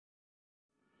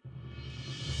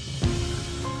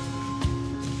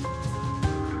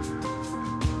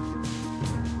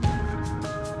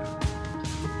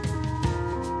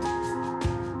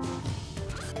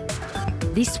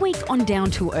This week on Down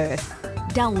to Earth,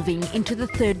 delving into the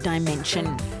third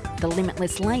dimension, the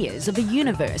limitless layers of a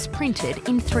universe printed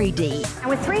in 3D. And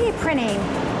with 3D printing,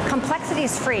 complexity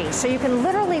is free, so you can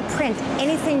literally print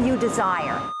anything you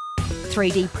desire.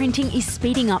 3D printing is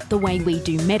speeding up the way we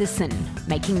do medicine,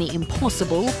 making the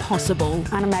impossible possible.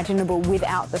 Unimaginable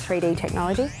without the 3D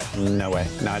technology? No way,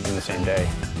 not in the same day.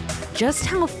 Just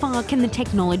how far can the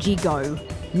technology go?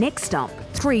 Next up,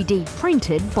 3D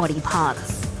printed body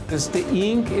parts. The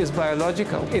ink is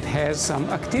biological. It has some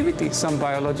activity, some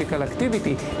biological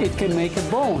activity. It can make a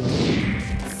bone.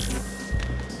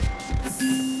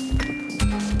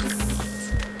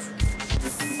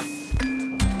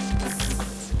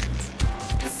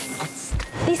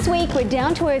 This week we're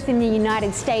down to earth in the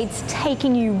United States,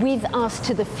 taking you with us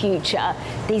to the future.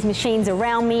 These machines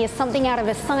around me are something out of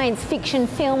a science fiction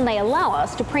film. They allow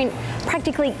us to print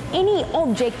practically any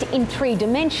object in 3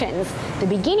 dimensions. The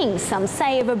beginning, some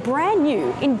say, of a brand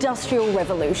new industrial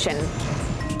revolution.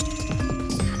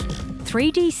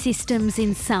 3D Systems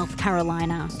in South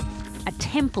Carolina, a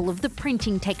temple of the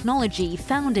printing technology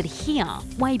founded here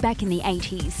way back in the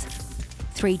 80s.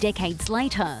 3 decades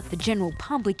later, the general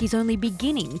public is only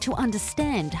beginning to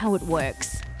understand how it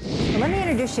works. Well, let me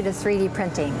introduce you to 3D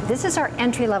printing. This is our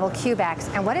entry-level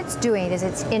CubeX, and what it's doing is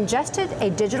it's ingested a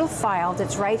digital file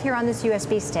that's right here on this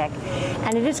USB stick,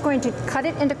 and it is going to cut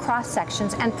it into cross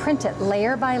sections and print it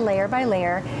layer by layer by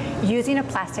layer using a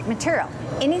plastic material.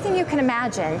 Anything you can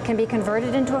imagine can be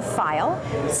converted into a file,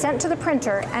 sent to the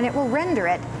printer, and it will render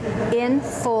it in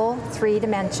full 3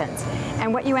 dimensions.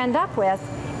 And what you end up with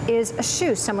is a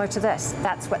shoe similar to this.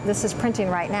 That's what this is printing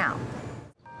right now.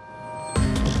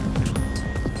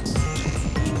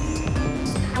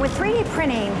 And with 3D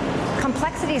printing,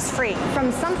 complexity is free.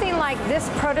 From something like this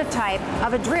prototype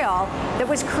of a drill that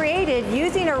was created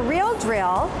using a real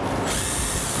drill.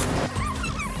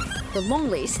 The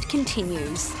long list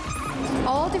continues.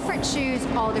 All different shoes,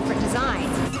 all different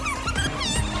designs.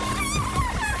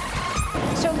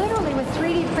 So literally with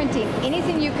 3D printing,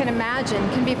 anything you can imagine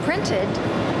can be printed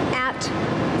at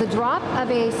the drop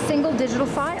of a single digital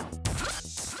file.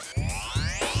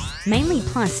 Mainly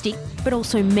plastic, but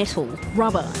also metal,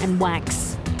 rubber and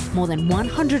wax. More than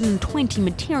 120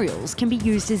 materials can be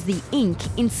used as the ink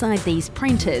inside these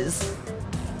printers.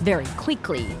 Very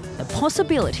quickly, the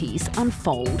possibilities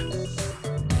unfold.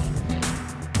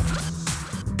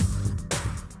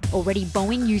 Already,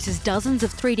 Boeing uses dozens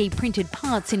of 3D printed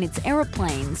parts in its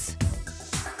aeroplanes.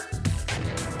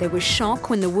 There was shock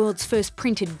when the world's first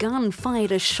printed gun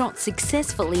fired a shot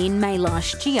successfully in May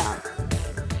last year.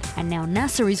 And now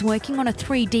NASA is working on a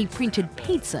 3D printed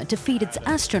pizza to feed its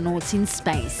astronauts in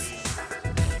space.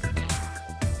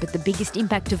 But the biggest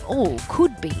impact of all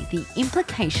could be the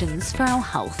implications for our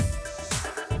health.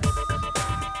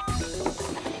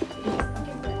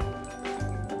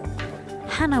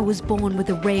 Hannah was born with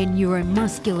a rare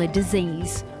neuromuscular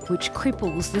disease, which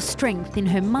cripples the strength in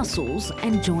her muscles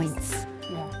and joints.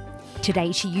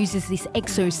 Today she uses this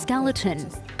exoskeleton,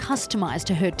 customised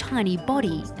to her tiny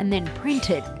body and then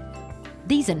printed.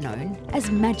 These are known as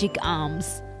magic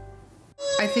arms.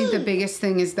 I think the biggest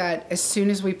thing is that as soon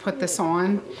as we put this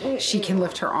on, she can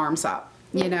lift her arms up,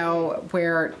 you know,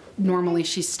 where normally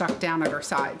she's stuck down at her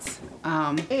sides.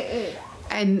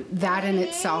 And that in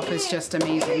itself is just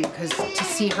amazing, because to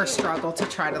see her struggle to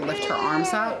try to lift her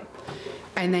arms up,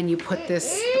 and then you put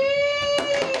this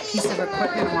piece of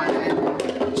equipment on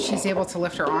and she's able to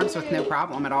lift her arms with no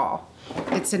problem at all.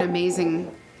 It's an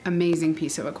amazing, amazing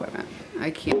piece of equipment.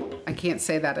 I can't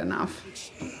say that enough.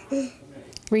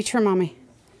 Reach for mommy.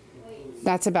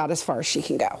 That's about as far as she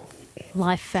can go.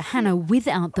 Life for Hannah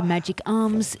without the magic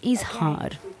arms is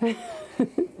hard.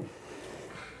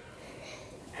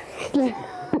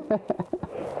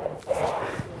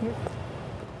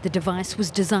 The device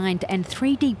was designed and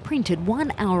 3D printed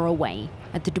 1 hour away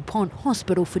at the DuPont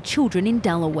Hospital for Children in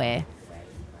Delaware.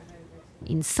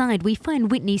 Inside, we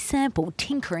find Whitney Sample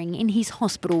tinkering in his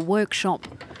hospital workshop.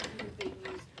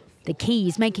 The key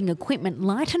is making equipment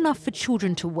light enough for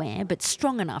children to wear, but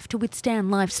strong enough to withstand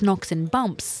life's knocks and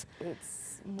bumps.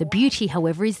 The beauty,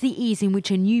 however, is the ease in which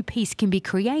a new piece can be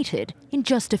created in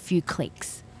just a few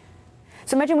clicks.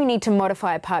 So imagine we need to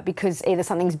modify a part because either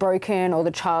something's broken or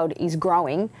the child is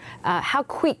growing. How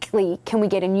quickly can we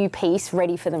get a new piece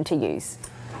ready for them to use?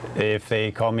 If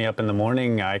they call me up in the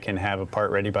morning, I can have a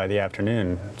part ready by the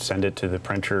afternoon, send it to the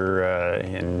printer,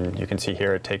 and you can see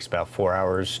here it takes about 4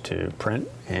 hours to print,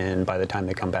 and by the time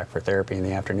they come back for therapy in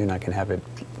the afternoon, I can have it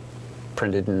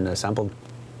printed and assembled,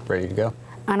 ready to go.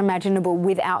 Unimaginable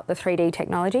without the 3D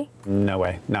technology? No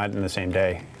way, not in the same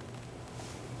day.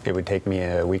 It would take me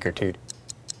a week or two.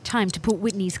 Time to put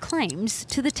Whitney's claims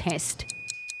to the test.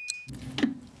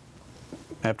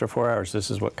 After 4 hours,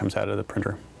 this is what comes out of the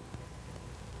printer.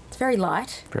 It's very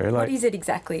light. Very light. What is it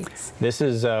exactly? This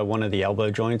is one of the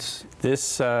elbow joints.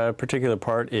 This particular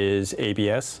part is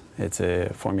ABS. It's a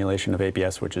formulation of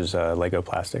ABS, which is Lego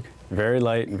plastic. Very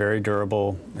light, very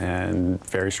durable, and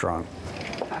very strong.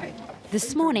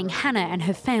 This morning, Hannah and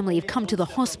her family have come to the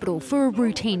hospital for a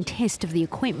routine test of the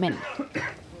equipment.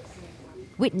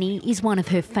 Whitney is one of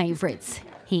her favourites.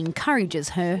 He encourages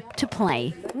her to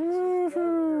play.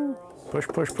 Push,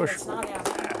 push, push.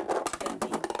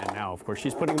 And now, of course,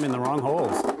 she's putting them in the wrong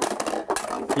holes.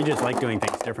 You just like doing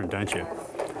things different, don't you?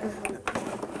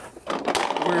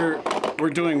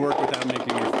 We're doing work without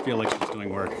making her feel like she's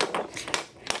doing work.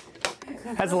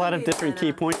 Has a lot of different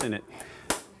key points in it.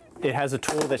 It has a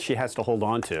tool that she has to hold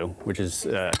on to, which is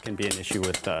can be an issue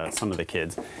with some of the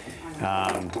kids.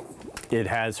 It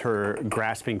has her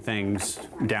grasping things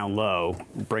down low,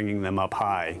 bringing them up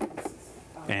high,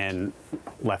 and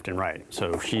left and right.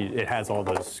 So it has all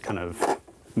those kind of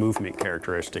movement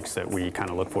characteristics that we kind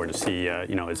of look for to see,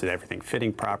 you know, is it everything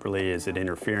fitting properly? Is it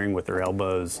interfering with her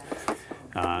elbows?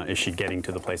 Is she getting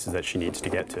to the places that she needs to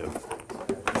get to?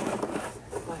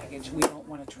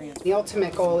 The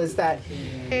ultimate goal is that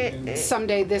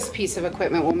someday this piece of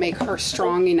equipment will make her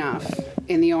strong enough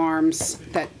in the arms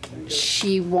that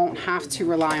she won't have to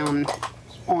rely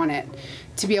on it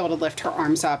to be able to lift her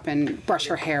arms up and brush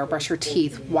her hair, brush her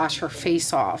teeth, wash her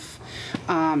face off.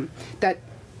 That,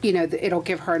 you know, it'll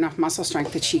give her enough muscle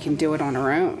strength that she can do it on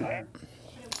her own.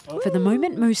 For the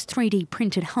moment, most 3D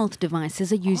printed health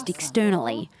devices are used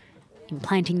externally.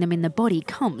 Implanting them in the body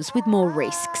comes with more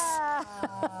risks.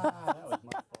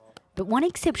 But one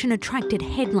exception attracted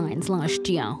headlines last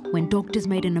year when doctors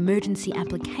made an emergency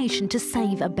application to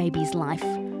save a baby's life.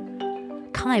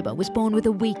 Khyber was born with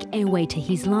a weak airway to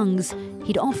his lungs.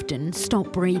 He'd often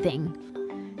stop breathing.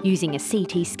 Using a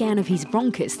CT scan of his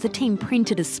bronchus, the team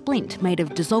printed a splint made of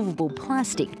dissolvable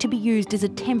plastic to be used as a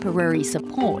temporary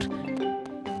support.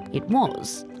 It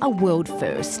was a world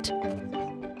first.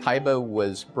 Khyber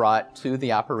was brought to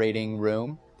the operating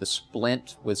room. The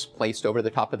splint was placed over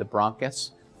the top of the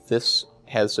bronchus. This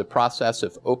has a process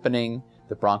of opening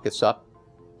the bronchus up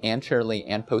anteriorly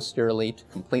and posteriorly to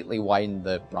completely widen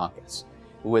the bronchus.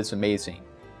 It was amazing.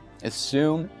 As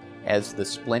soon as the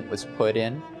splint was put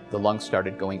in, the lungs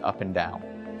started going up and down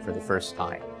for the first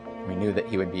time. We knew that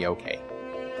he would be okay.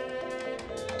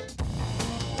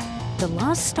 The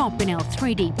last stop in our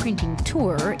 3D printing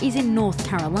tour is in North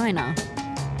Carolina.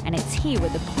 And it's here where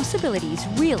the possibilities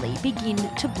really begin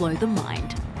to blow the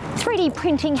mind. 3D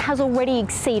printing has already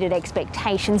exceeded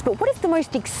expectations, but what if the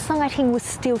most exciting was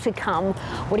still to come?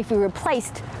 What if we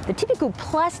replaced the typical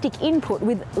plastic input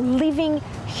with living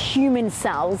human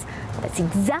cells? That's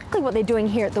exactly what they're doing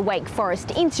here at the Wake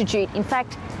Forest Institute. In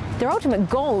fact, their ultimate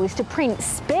goal is to print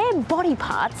spare body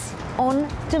parts on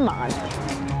demand.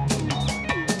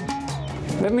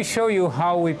 Let me show you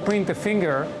how we print a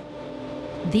finger.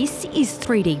 This is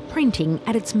 3D printing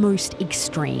at its most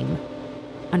extreme.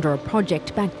 Under a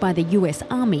project backed by the US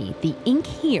Army, the ink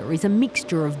here is a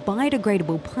mixture of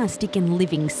biodegradable plastic and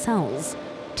living cells,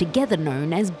 together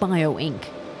known as bioink.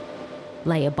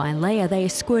 Layer by layer, they are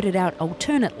squirted out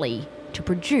alternately to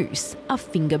produce a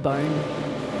finger bone.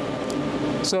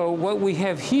 So what we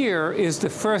have here is the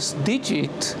first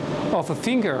digit of a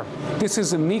finger. This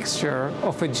is a mixture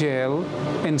of a gel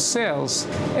and cells,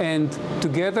 and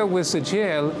together with the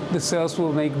gel, the cells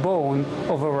will make bone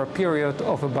over a period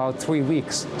of about 3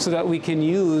 weeks, so that we can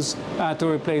use to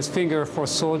replace finger for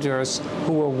soldiers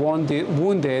who were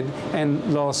wounded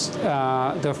and lost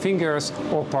their fingers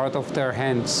or part of their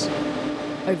hands.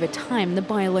 Over time, the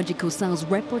biological cells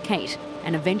replicate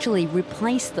and eventually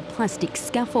replace the plastic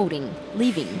scaffolding,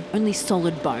 leaving only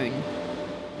solid bone.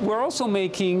 We're also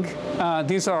making,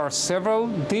 these are several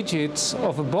digits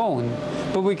of a bone,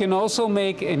 but we can also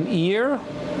make an ear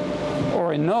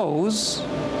or a nose,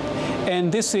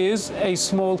 and this is a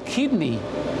small kidney.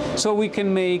 So we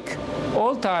can make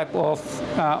all type of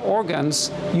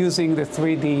organs using the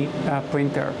 3D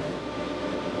printer.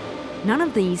 None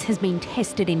of these has been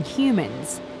tested in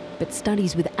humans, but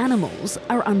studies with animals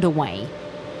are underway.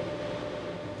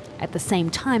 At the same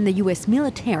time, the US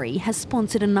military has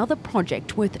sponsored another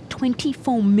project worth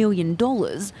 $24 million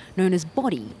known as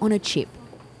Body on a Chip.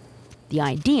 The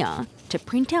idea? To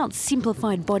print out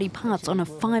simplified body parts on a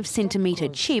 5-centimetre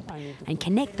chip and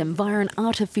connect them via an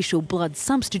artificial blood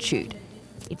substitute.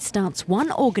 It starts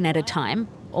one organ at a time,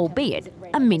 albeit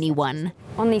a mini one.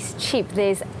 On this chip,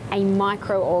 there's a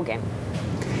micro organ.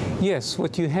 Yes,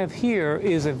 what you have here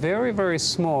is a very, very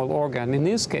small organ. In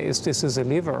this case, this is a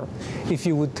liver. If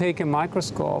you would take a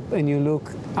microscope and you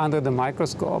look under the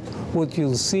microscope, what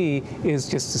you'll see is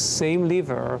just the same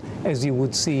liver as you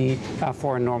would see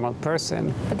for a normal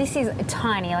person. But this is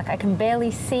tiny, like I can barely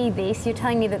see this. You're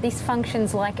telling me that this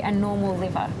functions like a normal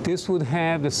liver? This would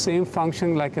have the same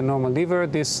function like a normal liver.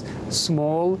 This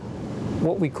small,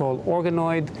 what we call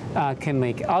organoid, can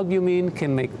make albumin,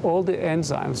 can make all the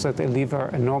enzymes that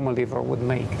a normal liver would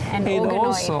make. And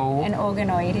also, an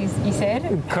organoid, you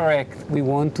said? Correct. We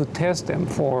want to test them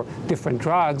for different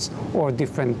drugs or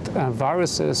different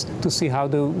viruses to see how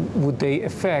would they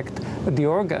affect the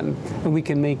organ. And we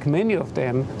can make many of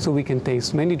them so we can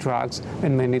test many drugs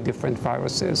and many different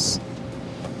viruses.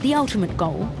 The ultimate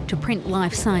goal, to print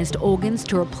life-sized organs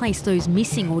to replace those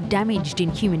missing or damaged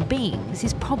in human beings,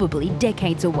 is probably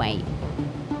decades away.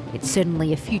 It's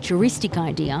certainly a futuristic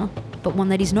idea, but one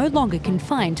that is no longer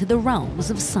confined to the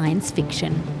realms of science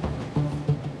fiction.